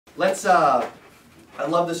let's, I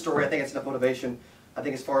love this story. I think it's enough motivation. I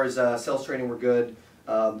think as far as sales training, we're good.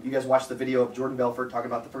 You guys watched the video of Jordan Belfort talking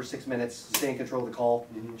about the first 6 minutes, staying in control of the call.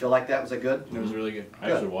 Did y'all like that? Was that good? It was really good.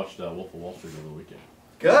 I actually watched Wolf of Wall Street over the weekend.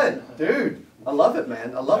 Good, dude. I love it,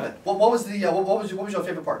 man. I love it. What was the what was your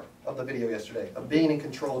favorite part of the video yesterday? Of being in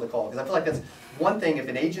control of the call? Because I feel like that's one thing. If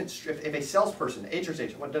an agent, if a salesperson, agent,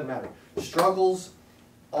 well, it doesn't matter, struggles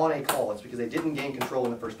on a call, it's because they didn't gain control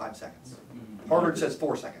in the first 5 seconds. Harvard says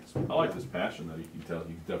 4 seconds. I like this passion that you can tell.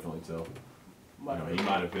 You can definitely tell. You know, he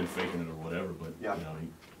might have been faking it or whatever, but you know, he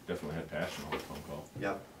definitely had passion on the phone call.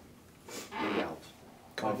 Yep. No doubt.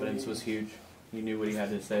 Confidence was huge. He knew what he had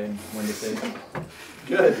to say and when to say it.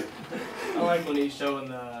 Good. I like when he's showing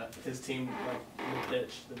his team like in the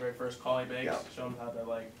pitch, the very first call he makes, show them how to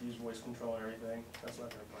like use voice control and everything. That's not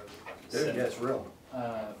very part of it. Dude, yeah, it's real.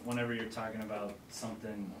 Whenever you're talking about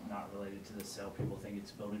something not related to the sale, people think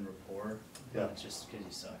it's building rapport. Yeah. It's just because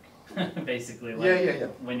you suck. Basically, like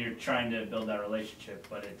when you're trying to build that relationship,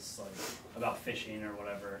 but it's like about fishing or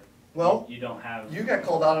whatever. Well, you don't have. You got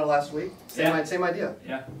called out on it last week. Same idea.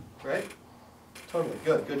 Yeah. Right? Totally.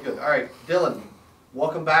 Good, good, good. All right, Dylan,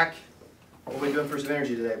 welcome back. What are we doing for some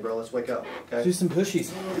energy today, bro? Let's wake up. Okay. Do some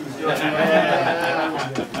pushies.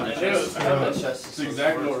 That's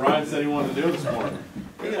exactly what Ryan said he wanted to do this morning.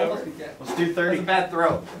 Let's do 30. That's a bad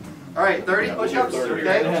throw. All right, 30 push-ups.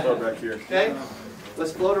 Okay. I'll start back here. Okay.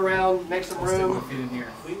 Let's float around, make some room.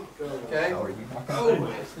 Okay. You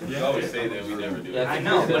always say that, we never do it. I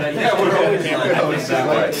know, but we're always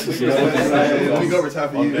We go over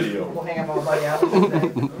top of you. We'll hang up on my buddy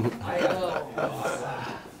Alan.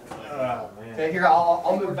 Okay, here,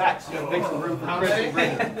 I'll move back so you can make some room for Chris and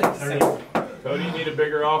Brendan. Cody, you need a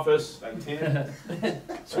bigger office. Like 10.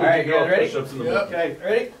 All right, you guys ready? Okay,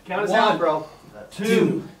 ready? Count us out, bro.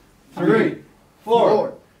 2, 3,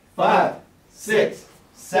 4, 5, 6,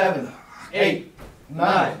 7, 8,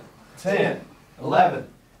 9, 10, 11,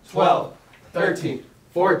 12, 13,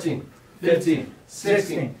 14, 15,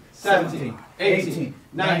 16, 17, 18,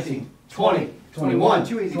 19, 20, 21,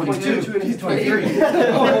 22, 23,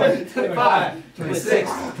 24, 25,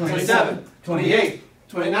 26, 27, 28,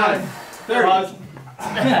 29, 30.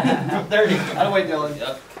 30. Out of way, Dylan.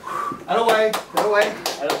 Out of way. Out of way.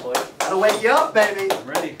 Out of way. You up, baby. I'm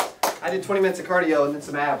ready. I did 20 minutes of cardio and then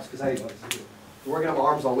some abs because I was working on my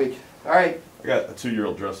arms all week. All right. I got a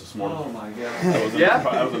 2-year-old dress this morning. Oh my god.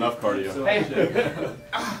 That was enough cardio. Hey.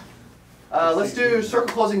 Let's do circle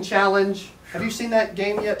closing challenge. Have you seen that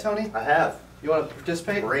game yet, Tony? I have. You want to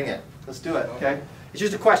participate? Bring it. Let's do it. Okay. It's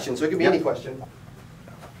just a question, so it can be any question.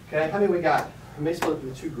 Okay. How many we got? We may split up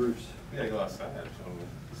into 2 groups. We gotta go outside.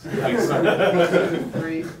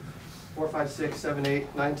 3, 4, 5, 6, 7,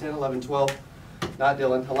 8, 9, 10, 11, 12. Not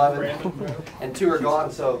Dylan. 11. And 2 are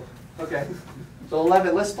gone, so, okay. So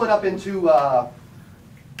 11. Let's split up into,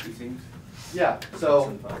 2 teams? yeah,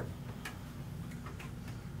 so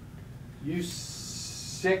you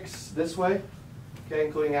 6 this way, okay,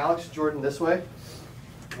 including Alex, Jordan this way.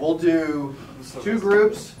 We'll do 2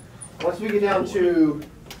 groups. Once we get down to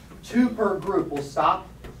 2 per group, we'll stop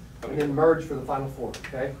and then merge for the final 4,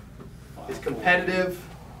 okay? It's competitive.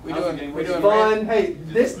 We doing fun. Hey,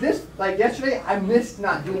 this like yesterday, I missed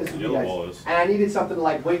not doing this with you guys, and I needed something to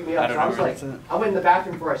like wake me up. So I was like, I went in the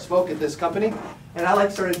bathroom before I spoke at this company, and I like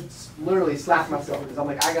started literally slapping myself because I'm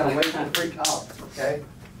like, I gotta wait for the freak up. Okay.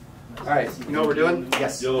 All right. You know what we're doing?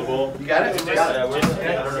 Yes. Yellow ball. You got it. I don't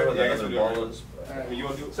know what the other ball is.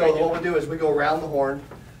 So what we'll do is we go around the horn.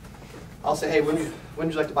 I'll say, hey, when would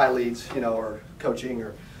you like to buy leads? You know, or coaching,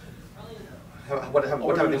 or what type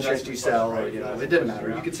of insurance do you sell? Or, you know, it didn't matter.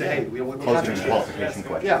 You could say, hey, we'll Qualification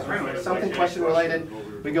question. Yeah, something question related.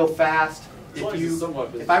 We go fast.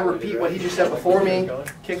 If I repeat what he just said before me,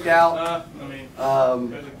 kicked out.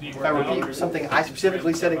 If I repeat something I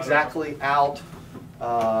specifically said exactly, out.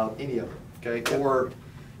 Any of them. Okay. Or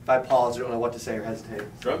if I pause, I don't know what to say or hesitate.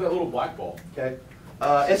 Grab that little black ball. Okay.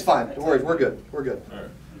 It's fine. Don't worry. We're good. We're good. All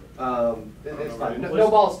right. It's fine. No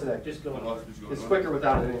balls today. Just go. It's quicker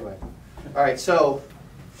without it anyway. All right, so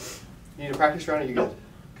you need a practice round, or you good?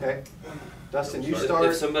 Okay. Dustin, you start.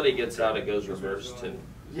 If somebody gets out, it goes reverse to.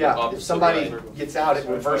 Yeah, if somebody gets out, it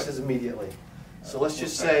reverses immediately. So let's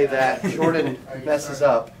just say that Jordan messes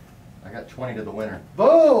up. I got 20 to the winner.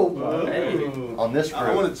 Boom! On this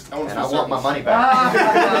group, and I want my money back.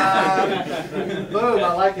 Boom!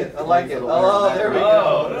 I like it. I like it. Oh, there we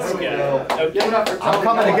go. There we go. Give it up for Tony. I'm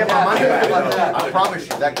coming to get my money back. I promise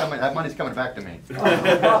you, that money's coming back to me.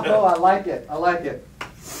 Oh, I like it. I like it.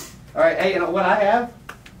 All right. Hey, and what I have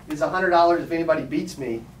is $100 if anybody beats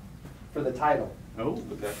me for the title.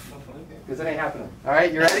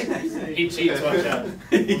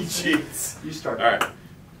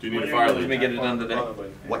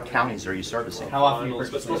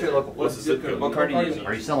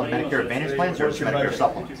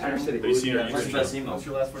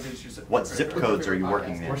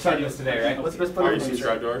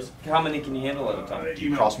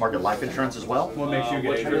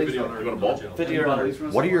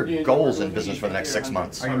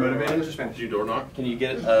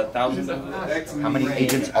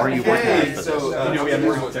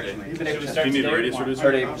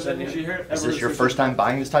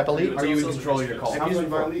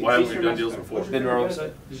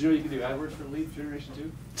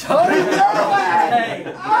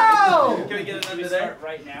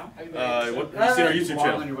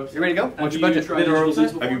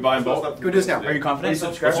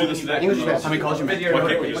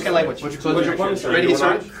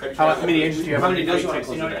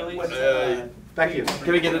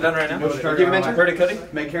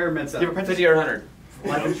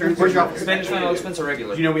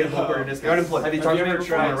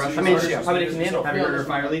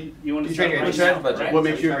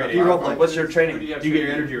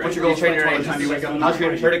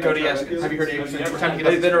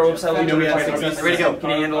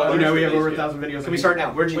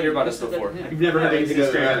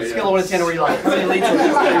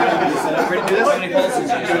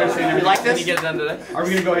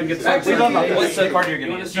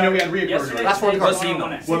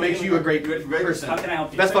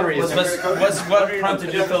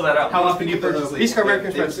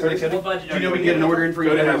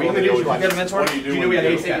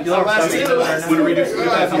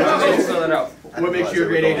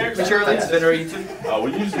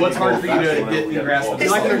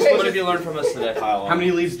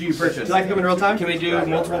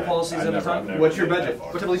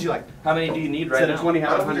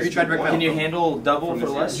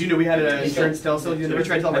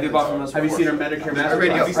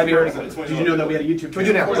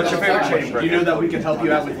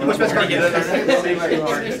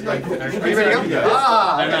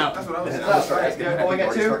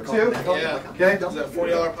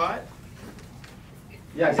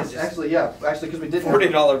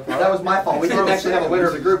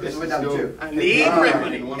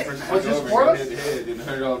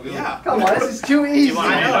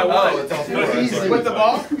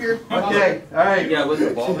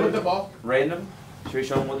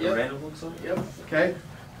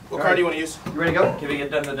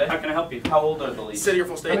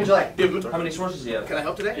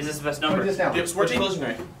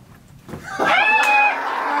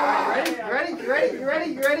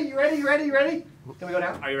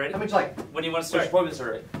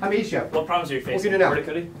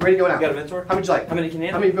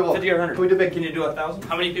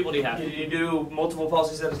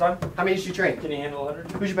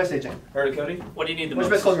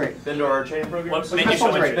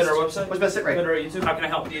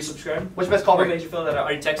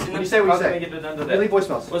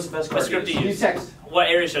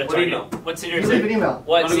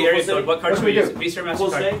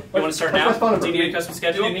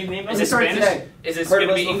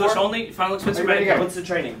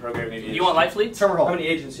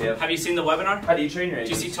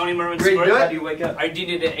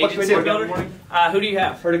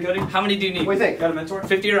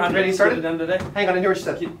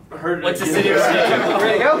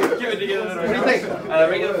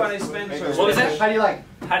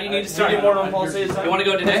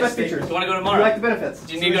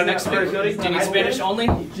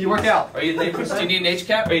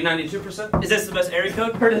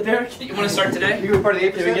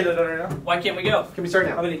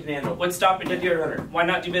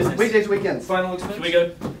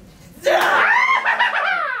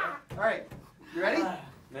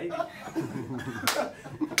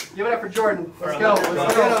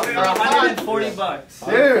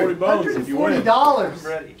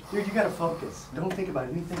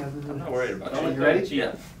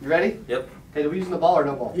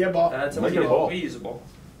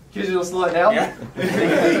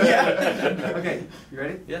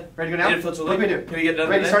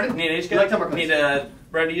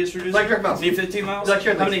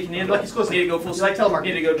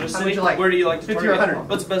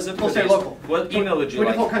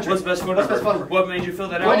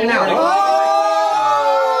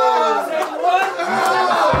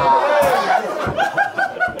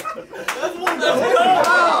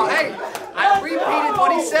 Oh, hey, I repeated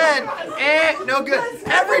what he said. No good.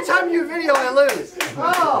 Every time you video, I lose.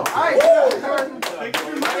 Oh, all right.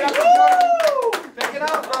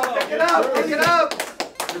 up, pick it up.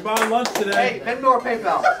 You're buying lunch today. Hey, Venmo or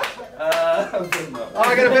PayPal? Oh,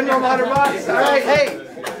 I got a Venmo of $100. All right, hey.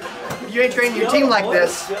 If you ain't training your team like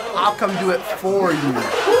this, I'll come do it for you.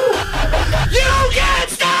 You can't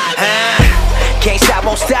stop. Can't stop,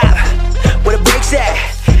 won't stop. Where the brakes at?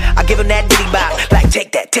 I give him that diddy bop. Like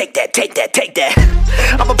take that, take that, take that, take that.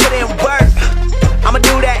 I'ma put in work. I'ma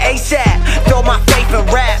do that ASAP. Throw my faith in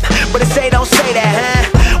rap, but they say don't say that,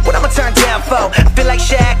 huh? What I'ma turn down for? I feel like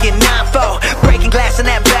Shaq in 9-4, breaking glass in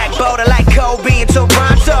that back boat. I like Kobe and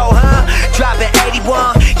Toronto, huh? Dropping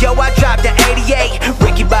 81, yo, I dropped the 88.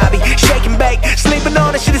 Ricky Bobby, shake and bake, sleeping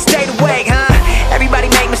on it, should've stayed awake, huh? Everybody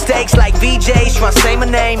make mistakes like VJs, tryna say my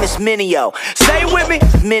name, it's Minio. Say it with me,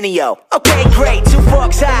 Minio. Okay, great, 2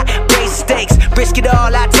 forks high, raise the stakes, risk it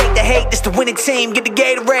all, I take the hate. This the winning team, get the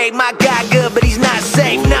Gatorade. My guy good, but he's not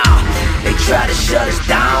safe, nah. They try to shut us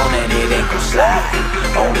down and it ain't gon' slide.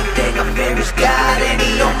 Only thing I fear is God and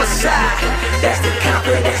he on my side. That's the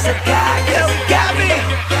confidence I got, 'cause he got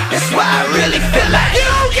me.